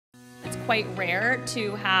quite rare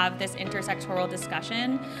to have this intersectoral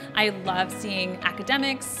discussion. I love seeing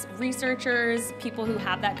academics, researchers, people who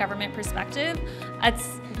have that government perspective.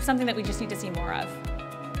 It's something that we just need to see more of.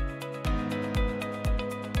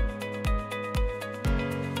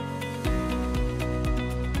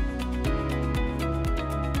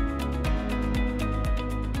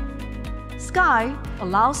 SCAI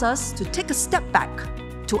allows us to take a step back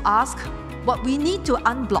to ask what we need to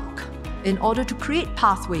unblock in order to create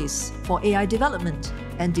pathways for AI development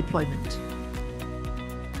and deployment.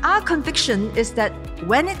 Our conviction is that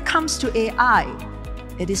when it comes to AI,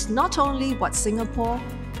 it is not only what Singapore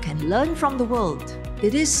can learn from the world,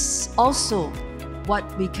 it is also what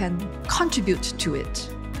we can contribute to it.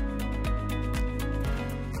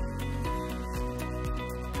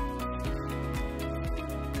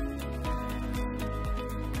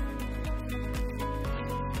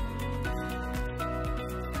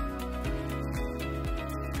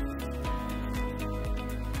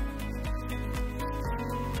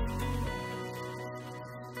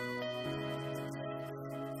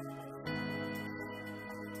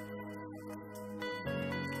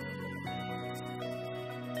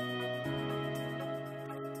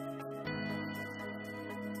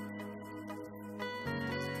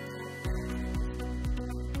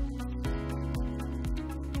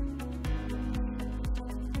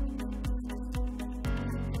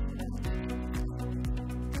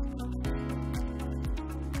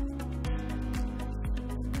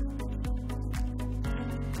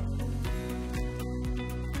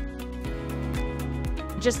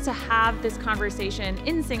 Just to have this conversation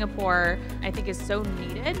in Singapore, I think is so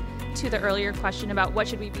needed. To the earlier question about what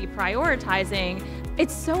should we be prioritizing,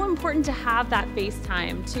 it's so important to have that face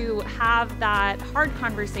time, to have that hard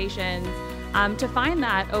conversations, to find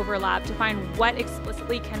that overlap, to find what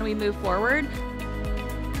explicitly can we move forward.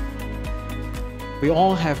 We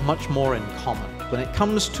all have much more in common. When it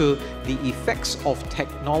comes to the effects of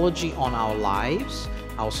technology on our lives,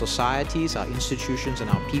 our societies, our institutions, and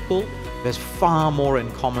our people, there's far more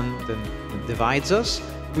in common than divides us.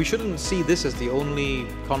 We shouldn't see this as the only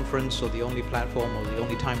conference or the only platform or the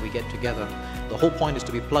only time we get together. The whole point is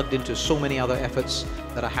to be plugged into so many other efforts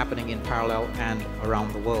that are happening in parallel and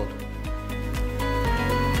around the world.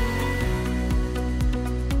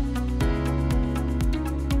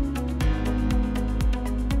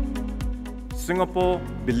 Singapore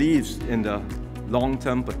believes in the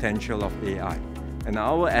long-term potential of AI, and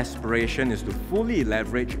our aspiration is to fully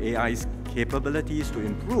leverage AI's capabilities to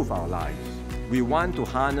improve our lives. We want to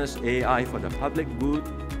harness AI for the public good,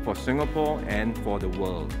 for Singapore and for the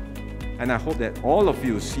world. And I hope that all of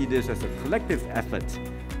you see this as a collective effort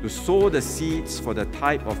to sow the seeds for the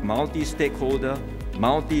type of multi-stakeholder,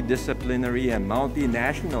 multidisciplinary and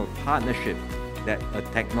multinational partnership that a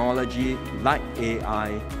technology like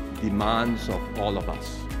AI demands of all of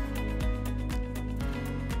us.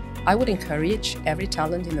 I would encourage every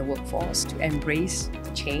talent in the workforce to embrace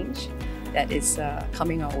the change that is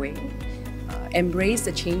coming our way. Embrace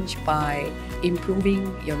the change by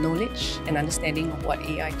improving your knowledge and understanding of what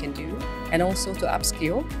AI can do, and also to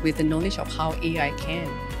upskill with the knowledge of how AI can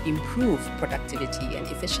improve productivity and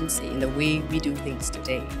efficiency in the way we do things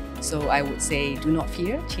today. So I would say, do not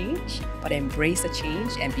fear change, but embrace the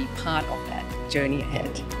change and be part of that journey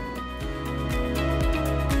ahead.